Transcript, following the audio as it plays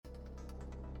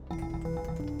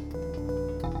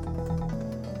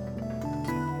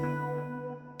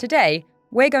Today,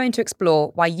 we're going to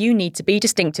explore why you need to be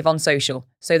distinctive on social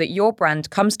so that your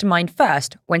brand comes to mind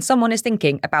first when someone is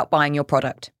thinking about buying your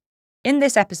product. In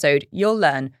this episode, you'll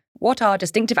learn what are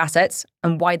distinctive assets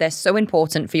and why they're so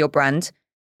important for your brand,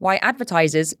 why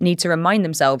advertisers need to remind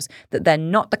themselves that they're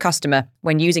not the customer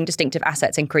when using distinctive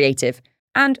assets in creative,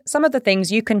 and some of the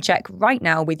things you can check right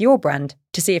now with your brand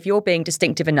to see if you're being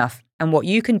distinctive enough and what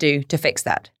you can do to fix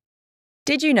that.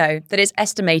 Did you know that it's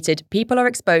estimated people are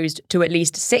exposed to at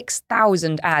least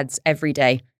 6,000 ads every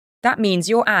day? That means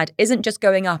your ad isn't just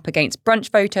going up against brunch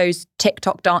photos,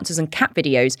 TikTok dances and cat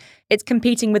videos, it's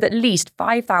competing with at least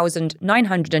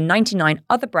 5,999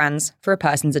 other brands for a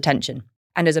person's attention.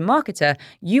 And as a marketer,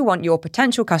 you want your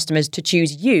potential customers to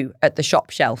choose you at the shop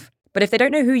shelf. But if they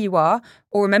don't know who you are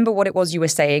or remember what it was you were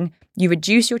saying, you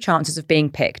reduce your chances of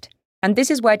being picked. And this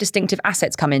is where distinctive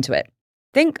assets come into it.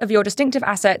 Think of your distinctive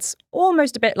assets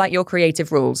almost a bit like your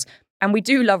creative rules. And we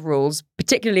do love rules,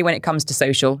 particularly when it comes to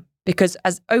social, because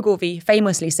as Ogilvy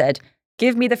famously said,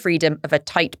 give me the freedom of a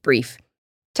tight brief.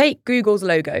 Take Google's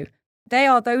logo. They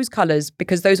are those colours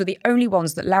because those were the only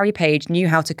ones that Larry Page knew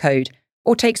how to code.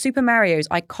 Or take Super Mario's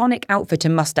iconic outfit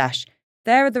and mustache.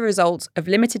 They're the result of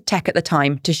limited tech at the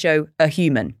time to show a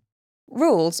human.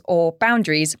 Rules, or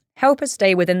boundaries, help us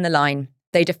stay within the line.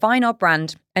 They define our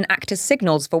brand and act as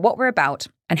signals for what we're about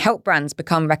and help brands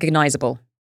become recognisable.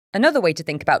 Another way to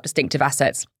think about distinctive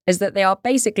assets is that they are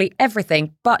basically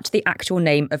everything but the actual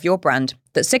name of your brand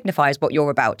that signifies what you're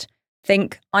about.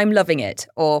 Think I'm loving it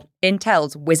or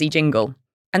Intel's Whizzy jingle.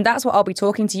 And that's what I'll be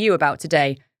talking to you about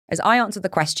today as I answer the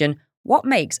question, what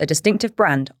makes a distinctive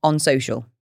brand on social?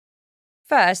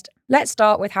 First, let's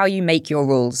start with how you make your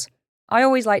rules. I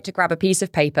always like to grab a piece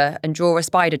of paper and draw a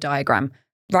spider diagram.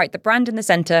 Write the brand in the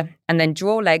centre and then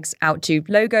draw legs out to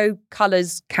logo,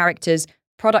 colours, characters,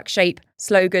 product shape,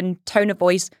 slogan, tone of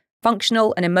voice,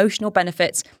 functional and emotional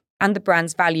benefits, and the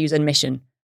brand's values and mission.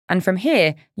 And from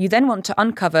here, you then want to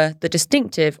uncover the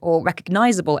distinctive or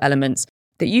recognisable elements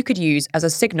that you could use as a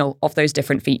signal of those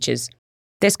different features.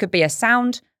 This could be a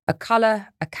sound, a colour,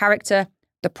 a character,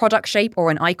 the product shape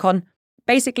or an icon,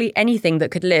 basically anything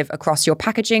that could live across your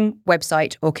packaging,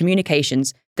 website or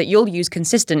communications that you'll use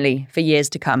consistently for years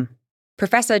to come.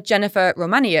 Professor Jennifer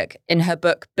Romaniuk, in her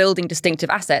book Building Distinctive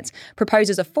Assets,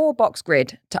 proposes a 4-box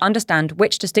grid to understand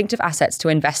which distinctive assets to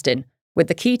invest in, with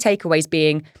the key takeaways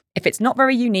being, if it's not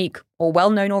very unique or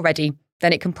well-known already,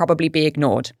 then it can probably be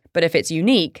ignored. But if it's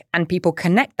unique and people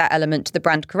connect that element to the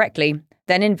brand correctly,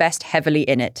 then invest heavily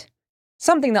in it.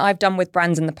 Something that I've done with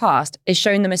brands in the past is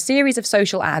shown them a series of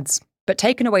social ads, but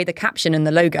taken away the caption and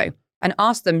the logo, and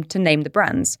asked them to name the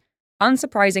brands.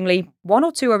 Unsurprisingly, 1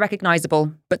 or 2 are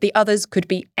recognisable, but the others could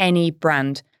be any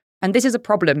brand. And this is a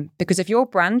problem, because if your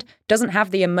brand doesn't have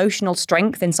the emotional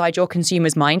strength inside your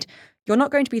consumer's mind, you're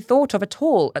not going to be thought of at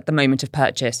all at the moment of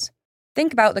purchase.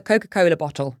 Think about the Coca-Cola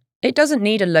bottle. It doesn't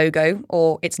need a logo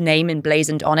or its name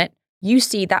emblazoned on it. You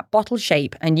see that bottle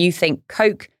shape and you think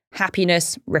Coke,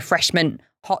 happiness, refreshment,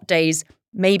 hot days,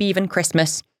 maybe even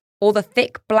Christmas, or the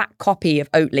thick black copy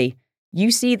of Oatly. You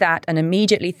see that and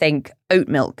immediately think oat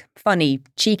milk, funny,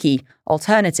 cheeky,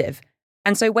 alternative.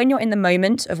 And so when you're in the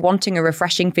moment of wanting a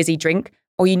refreshing fizzy drink,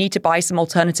 or you need to buy some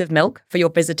alternative milk for your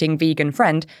visiting vegan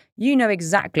friend, you know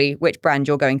exactly which brand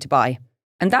you're going to buy.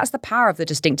 And that's the power of the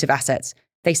distinctive assets.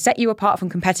 They set you apart from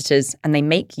competitors and they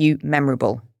make you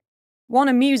memorable. One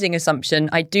amusing assumption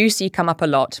I do see come up a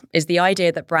lot is the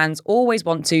idea that brands always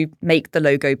want to make the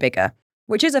logo bigger,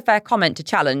 which is a fair comment to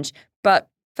challenge, but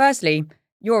firstly,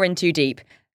 you're in too deep.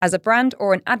 As a brand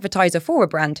or an advertiser for a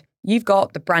brand, you've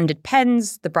got the branded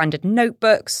pens, the branded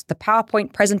notebooks, the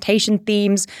PowerPoint presentation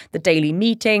themes, the daily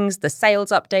meetings, the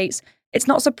sales updates. It's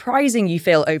not surprising you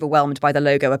feel overwhelmed by the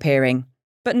logo appearing.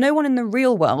 But no one in the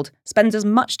real world spends as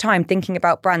much time thinking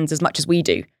about brands as much as we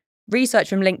do. Research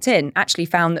from LinkedIn actually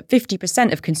found that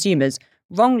 50% of consumers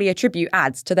wrongly attribute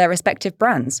ads to their respective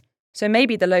brands. So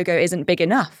maybe the logo isn't big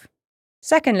enough.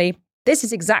 Secondly, this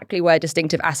is exactly where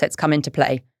distinctive assets come into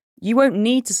play. You won't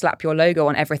need to slap your logo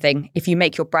on everything if you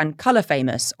make your brand colour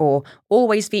famous or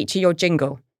always feature your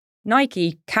jingle.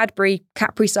 Nike, Cadbury,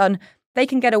 Capri-Sun, they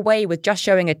can get away with just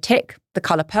showing a tick, the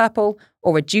colour purple,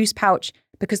 or a juice pouch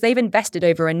because they've invested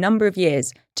over a number of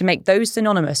years to make those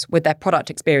synonymous with their product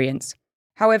experience.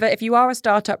 However, if you are a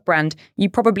startup brand, you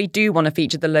probably do want to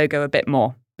feature the logo a bit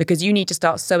more because you need to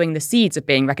start sowing the seeds of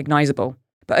being recognisable.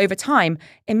 But over time,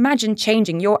 imagine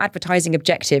changing your advertising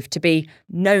objective to be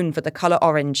known for the colour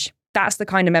orange. That's the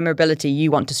kind of memorability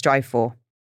you want to strive for.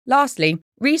 Lastly,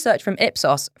 research from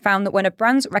Ipsos found that when a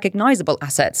brand's recognisable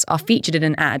assets are featured in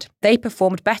an ad, they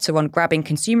performed better on grabbing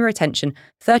consumer attention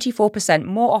 34%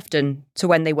 more often to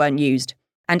when they weren't used.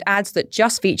 and ads that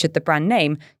just featured the brand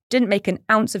name didn't make an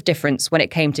ounce of difference when it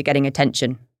came to getting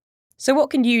attention. So what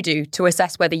can you do to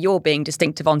assess whether you're being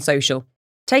distinctive on social?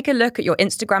 Take a look at your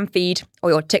Instagram feed or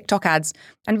your TikTok ads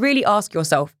and really ask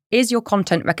yourself, is your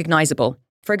content recognizable?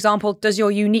 For example, does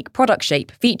your unique product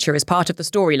shape feature as part of the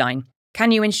storyline?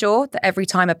 Can you ensure that every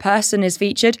time a person is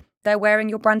featured, they're wearing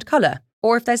your brand colour?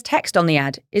 Or if there's text on the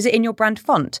ad, is it in your brand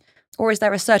font? Or is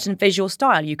there a certain visual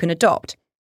style you can adopt?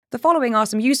 The following are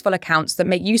some useful accounts that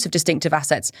make use of distinctive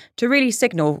assets to really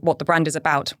signal what the brand is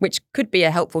about, which could be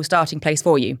a helpful starting place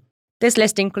for you. This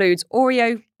list includes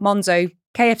Oreo, Monzo,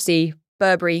 KFC,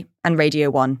 Burberry, and Radio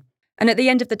 1. And at the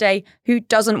end of the day, who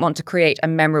doesn't want to create a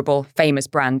memorable, famous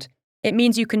brand? It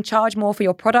means you can charge more for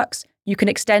your products, you can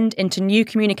extend into new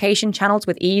communication channels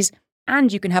with ease,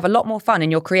 and you can have a lot more fun in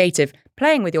your creative,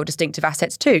 playing with your distinctive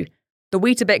assets too. The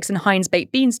Weetabix and Heinz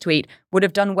Baked Beans tweet would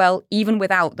have done well even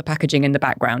without the packaging in the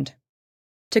background.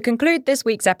 To conclude this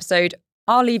week's episode,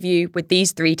 I'll leave you with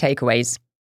these 3 takeaways.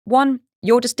 1.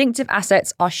 Your distinctive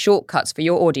assets are shortcuts for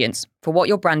your audience, for what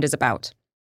your brand is about.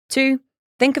 2.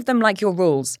 Think of them like your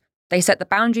rules. They set the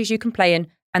boundaries you can play in,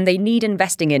 and they need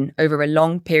investing in over a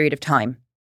long period of time.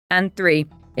 And 3.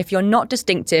 If you're not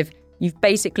distinctive, you've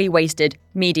basically wasted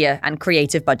media and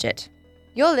creative budget.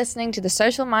 You're listening to the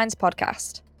Social Minds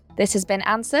podcast. This has been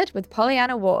Answered with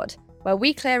Pollyanna Ward, where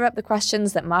we clear up the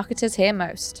questions that marketers hear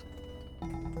most.